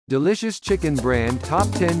Delicious chicken brand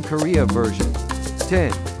top 10 Korea version.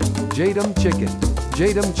 10. Jadam chicken.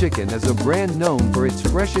 Jadam chicken is a brand known for its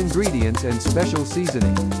fresh ingredients and special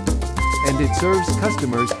seasoning. And it serves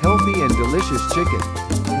customers healthy and delicious chicken.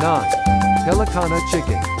 9. Pelicana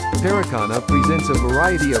chicken. Pelicana presents a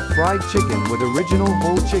variety of fried chicken with original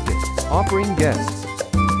whole chicken, offering guests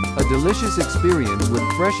a delicious experience with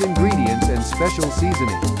fresh ingredients and special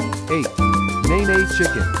seasoning. 8. Nene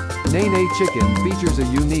chicken. Nene chicken features a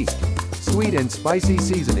unique, sweet and spicy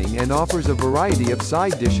seasoning and offers a variety of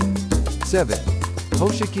side dishes. 7.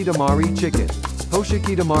 Hoshikitamari chicken.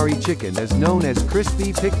 Hoshikitamari chicken is known as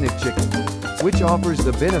crispy picnic chicken, which offers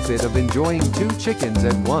the benefit of enjoying 2 chickens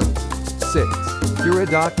at once. 6.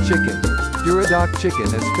 Puradak chicken. Puradak chicken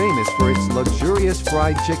is famous for its luxurious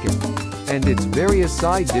fried chicken and its various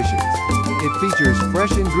side dishes. It features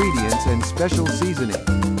fresh ingredients and special seasoning.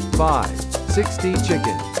 5. 60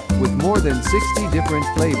 chicken. With more than 60 different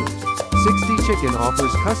flavors, 60 chicken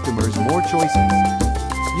offers customers more choices.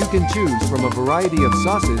 You can choose from a variety of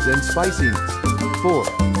sauces and spiciness. 4.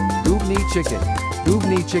 Gubni chicken.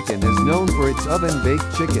 Gubni chicken is known for its oven-baked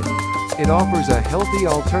chicken. It offers a healthy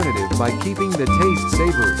alternative by keeping the taste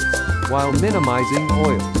savory, while minimizing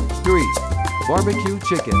oil. 3. Barbecue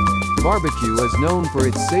chicken. Barbecue is known for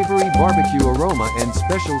its savory barbecue aroma and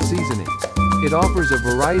special seasoning. It offers a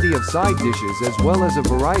variety of side dishes as well as a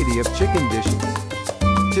variety of chicken dishes.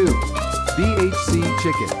 2. BHC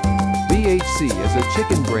chicken. BHC is a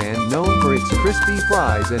chicken brand known for its crispy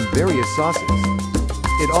fries and various sauces.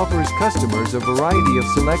 It offers customers a variety of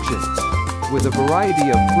selections, with a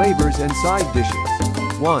variety of flavors and side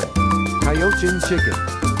dishes. 1. Kyochen chicken.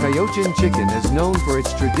 Kyochen chicken is known for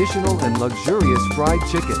its traditional and luxurious fried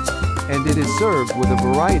chicken, and it is served with a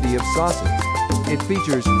variety of sauces. It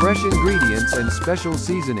features fresh ingredients and special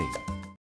seasoning.